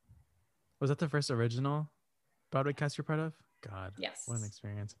Heights. Was that the first original Broadway cast you're part of? God, yes. What an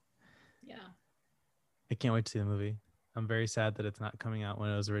experience. Yeah. I can't wait to see the movie. I'm very sad that it's not coming out when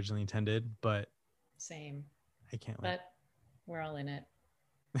it was originally intended, but same. I can't wait. But we're all in it.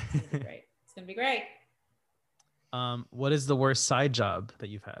 It's gonna be great. It's gonna be great. What is the worst side job that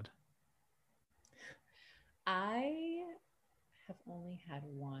you've had? I have only had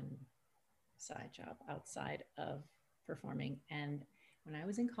one side job outside of performing. And when I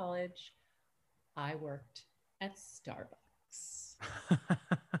was in college, I worked at Starbucks.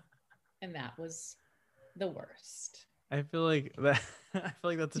 And that was the worst. I feel like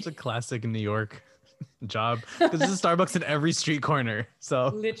that's such a classic New York job, because there's a Starbucks in every street corner. So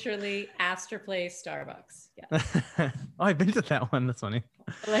literally Astor Place Starbucks. Yeah. Oh, I've been to that one. That's funny.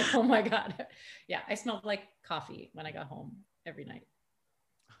 Like, oh my God. Yeah. I smelled like coffee when I got home every night.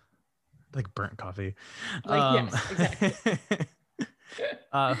 Like burnt coffee. Yes, exactly.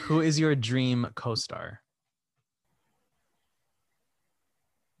 Who is your dream co-star?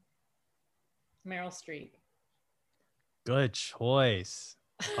 Meryl Streep. Good choice.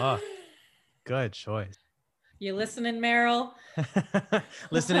 Oh, good choice. You listening, Meryl?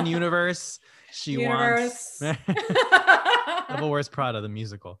 Listening, universe. She wants Devil Wears Prada, the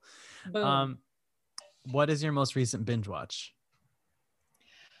musical. Boom. What is your most recent binge watch?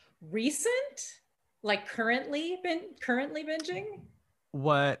 Recent? Like currently binging?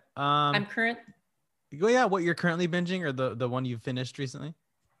 What I'm current. Yeah, what you're currently binging, or the one you finished recently?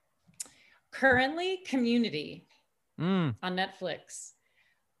 Currently, Community on Netflix.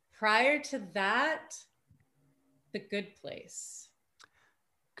 Prior to that, The Good Place.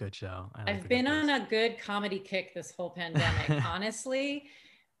 Good show. I've been on a good comedy kick this whole pandemic. Honestly,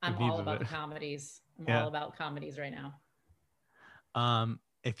 I'm all about comedies. I'm all about comedies right now.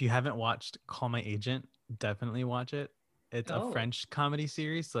 If you haven't watched Call My Agent, definitely watch it. It's a French comedy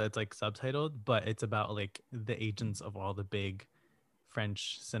series, so it's like subtitled, but it's about like the agents of all the big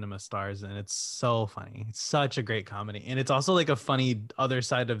French cinema stars, and it's so funny. It's such a great comedy, and it's also like a funny other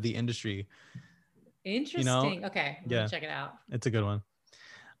side of the industry. Interesting. You know? Okay, I'm gonna check it out. It's a good one.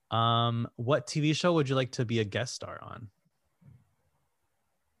 What TV show would you like to be a guest star on?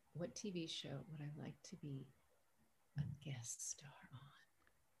 What TV show would I like to be a guest star on?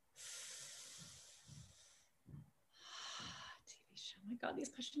 TV show. Oh my God, these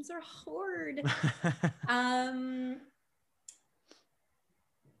questions are hard. I'm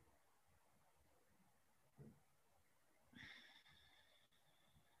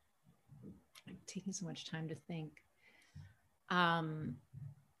taking so much time to think. Because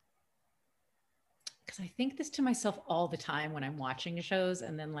I think this to myself all the time when I'm watching shows,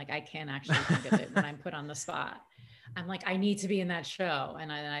 and then like I can't actually think of it when I'm put on the spot. I'm like, I need to be in that show,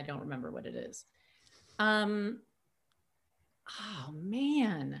 and I don't remember what it is. Oh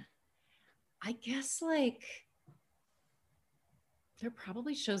man, I guess like there are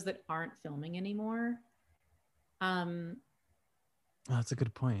probably shows that aren't filming anymore. Oh, that's a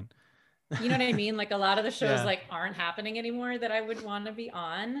good point. You know what I mean? Like a lot of the shows Yeah. like aren't happening anymore that I would want to be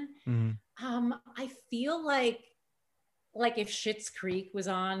on. Mhm. I feel like if Schitt's Creek was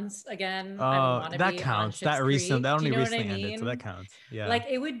on again, I would Oh, want to that be on counts. Schitt's That recent, Creek. that Do you only know what I recently ended, so that mean? counts. Yeah. Like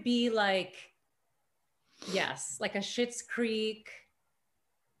it would be like, yes, like a Schitt's Creek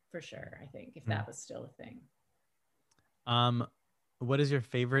for sure. I think if that was still a thing. What is your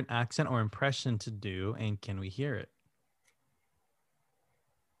favorite accent or impression to do, and can we hear it?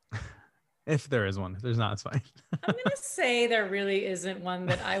 If there is one. If there's not, it's fine. I'm gonna say there really isn't one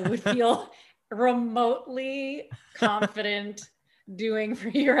that I would feel remotely confident doing for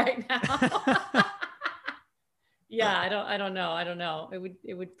you right now. Yeah, I don't know.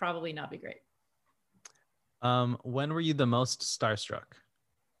 It would probably not be great. When were you the most starstruck?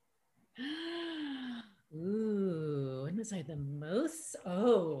 Ooh, when was I the most?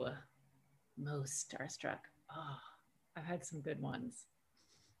 Oh, most starstruck. Oh, I've had some good ones.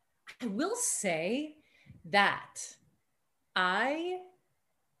 I will say that I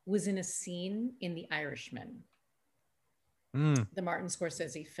was in a scene in The Irishman, the Martin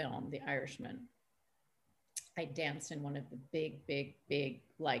Scorsese film, The Irishman. I danced in one of the big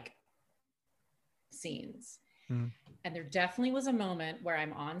like scenes. And there definitely was a moment where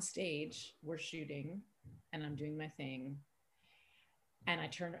I'm on stage, we're shooting, and I'm doing my thing. And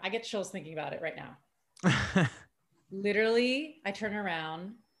I get chills thinking about it right now. Literally, I turn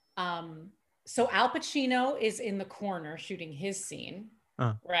around. So Al Pacino is in the corner shooting his scene,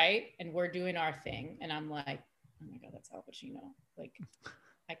 right? And we're doing our thing. And I'm like, oh my God, that's Al Pacino. Like,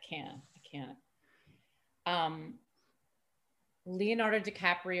 I can't. Leonardo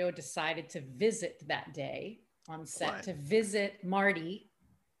DiCaprio decided to visit that day on set, to visit Marty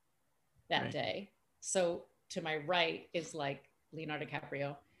that day. So to my right is like Leonardo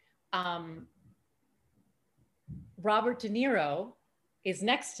DiCaprio. Robert De Niro is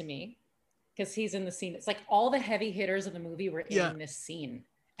next to me because he's in the scene. It's like all the heavy hitters of the movie were in this scene.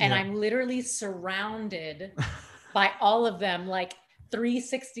 And I'm literally surrounded by all of them, like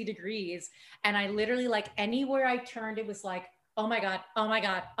 360 degrees. And I literally, like, anywhere I turned, it was like, oh my God, oh my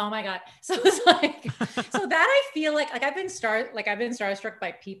God, oh my God. So it was like, so that I feel like I've been starstruck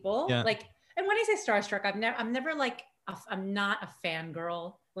by people. Like, and when I say starstruck, I'm never like, I'm not a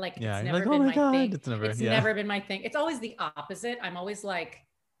fangirl. Like, it's never like, been oh my my God. thing. It's never, never been my thing. It's always the opposite. I'm always like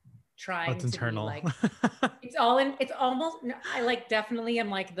trying to internal. be like, it's almost, I like definitely am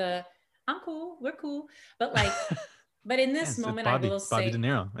like I'm cool, we're cool. But like, but in this moment, I will say, Bobby De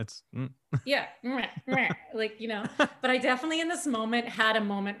Niro. It's yeah, like, you know, but I definitely in this moment had a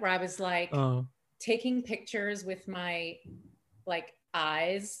moment where I was like taking pictures with my like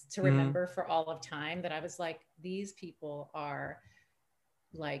eyes to remember for all of time that I was like, these people are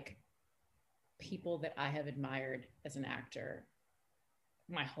like people that I have admired as an actor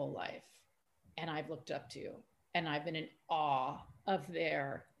my whole life. And I've looked up to, and I've been in awe of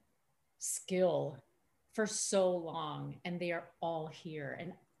their skill for so long, and they are all here.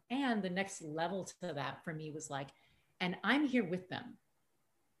 And the next level to that for me was like, and I'm here with them.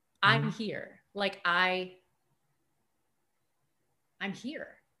 I'm here. Like I'm here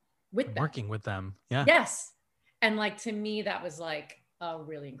with them. Working with them. Yeah. Yes. And like, to me, that was like a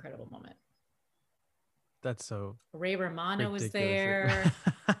really incredible moment. That's so Ray Romano ridiculous. was there.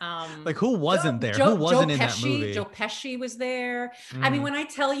 Like, who wasn't there? Who wasn't in that movie? Joe Pesci was there. I mean, when I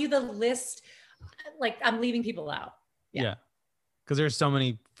tell you the list, like, I'm leaving people out. Yeah. Because there's so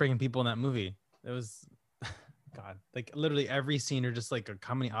many freaking people in that movie. It was, God, like literally every scene are just like,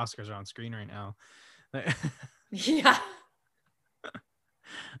 how many Oscars are on screen right now? Yeah.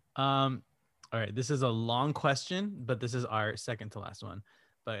 All right. This is a long question, but this is our second to last one.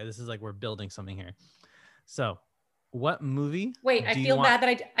 But this is like, we're building something here. So what movie? Wait, I feel bad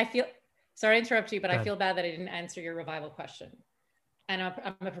that I feel, sorry to interrupt you, but I feel bad that I didn't answer your revival question. And I'm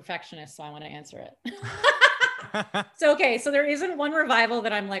a perfectionist, so I want to answer it. So, okay. So there isn't one revival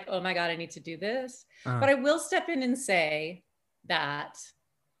that I'm like, oh my God, I need to do this. But I will step in and say that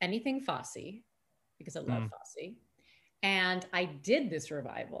anything Fosse, because I love Fosse. And I did this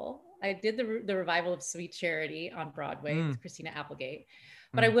revival. I did the revival of Sweet Charity on Broadway with Christina Applegate.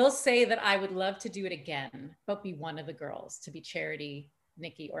 But I will say that I would love to do it again, but be one of the girls, to be Charity,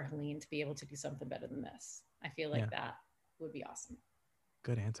 Nikki, or Helene, to be able to do something better than this. I feel like that would be awesome.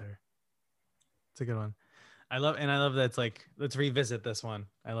 Good answer. It's a good one. I love that it's like, let's revisit this one.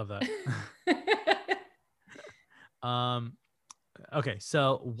 I love that. Okay.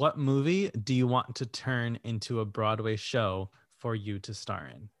 So what movie do you want to turn into a Broadway show for you to star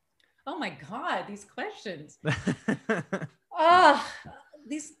in? Oh my God, these questions. Oh,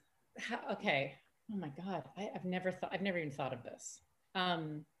 these. Okay. Oh my God. I've never even thought of this. Oh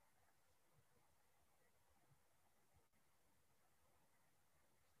my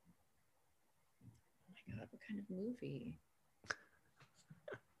God. What kind of movie?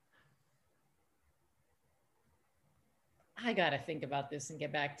 I got to think about this and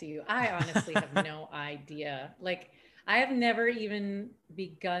get back to you. I honestly have no idea. Like, I have never even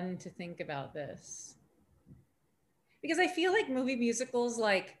begun to think about this because I feel like movie musicals,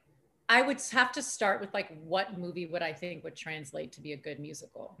 like, I would have to start with like, what movie would I think would translate to be a good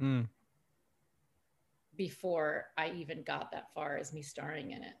musical before I even got that far as me starring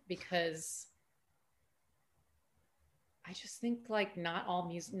in it, because I just think like not all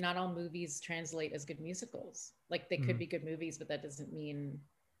movies translate as good musicals. Like they could be good movies, but that doesn't mean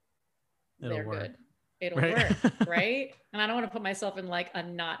they're good. It'll work, right? And I don't want to put myself in like a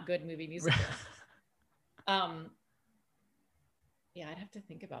not good movie musical. Yeah, I'd have to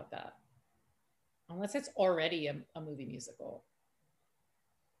think about that. Unless it's already a movie musical.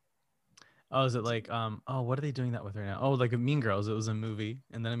 Oh, is it like what are they doing that with right now? Oh, like Mean Girls. It was a movie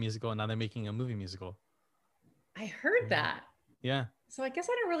and then a musical, and now they're making a movie musical. I heard that. Yeah. So I guess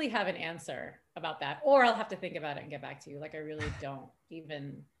I don't really have an answer about that, or I'll have to think about it and get back to you. Like I really don't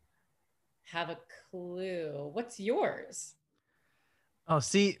even have a clue. What's yours? Oh,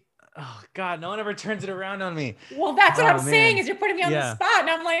 see, oh God, no one ever turns it around on me. Well, that's what I'm saying is you're putting me on the spot. And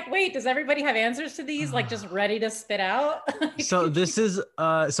I'm like, wait, does everybody have answers to these? Like just ready to spit out? So this is,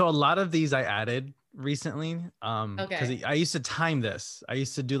 so a lot of these I added recently. Because I used to time this. I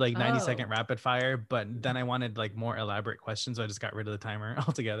used to do like 90-second rapid fire, but then I wanted like more elaborate questions. So I just got rid of the timer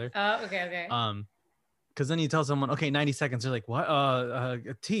altogether. Oh, okay. Because then you tell someone, okay, 90 seconds. They're like, what?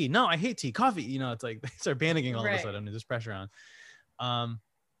 Tea? No, I hate tea. Coffee. You know, it's like they start panicking all of a sudden. There's pressure on.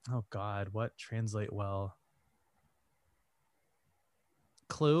 Oh God, what translate well?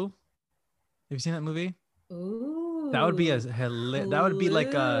 Clue. Have you seen that movie? Ooh. That would be that would be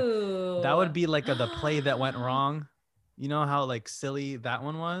like the play that went wrong. You know how like silly that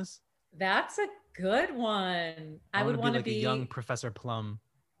one was? That's a good one. I would want to be a young Professor Plum.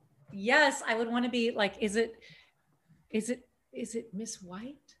 Yes, I would want to be like, is it Miss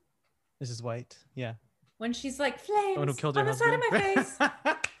White? Mrs. White, yeah. When she's like, flames on the side of my face.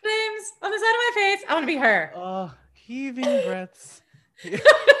 Flames on the side of my face. I want to be her. Oh, heaving breaths.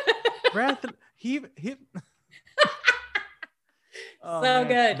 Heave. Oh, so man.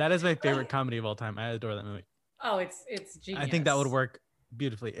 Good. That is my favorite comedy of all time. I adore that movie. Oh, it's genius. I think that would work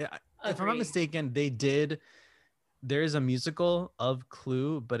beautifully. If I'm not mistaken, there is a musical of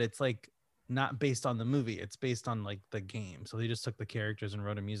Clue, but it's like not based on the movie. It's based on like the game. So they just took the characters and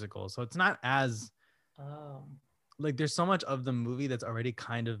wrote a musical. So it's not as like there's so much of the movie that's already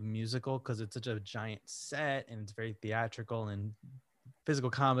kind of musical because it's such a giant set and it's very theatrical and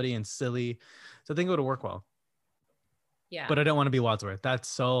physical comedy and silly. So I think it would work well. Yeah. But I don't want to be Wadsworth. That's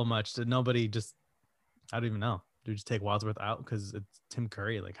so much that nobody just, I don't even know. Do you just take Wadsworth out because it's Tim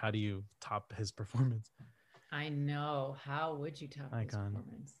Curry? Like, how do you top his performance? I know. How would you top his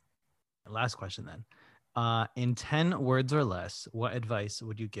performance? Last question then. In 10 words or less, what advice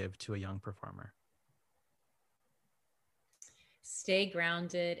would you give to a young performer? Stay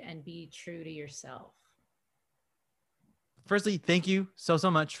grounded and be true to yourself. Firstly, thank you so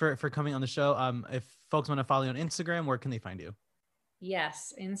much for coming on the show. If folks want to follow you on Instagram, where can they find you?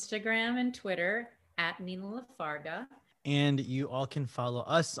 Yes, Instagram and Twitter at Nina Lafarga. And you all can follow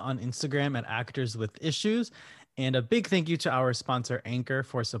us on Instagram at Actors with Issues. And a big thank you to our sponsor, Anchor,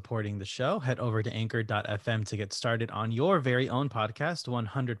 for supporting the show. Head over to anchor.fm to get started on your very own podcast,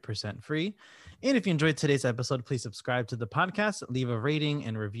 100% free. And if you enjoyed today's episode, please subscribe to the podcast, leave a rating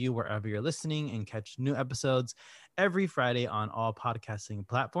and review wherever you're listening, and catch new episodes every Friday on all podcasting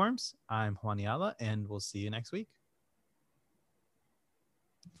platforms. I'm Juan Ayala, and we'll see you next week.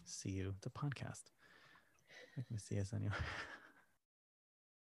 See you at the podcast. I can see us anywhere.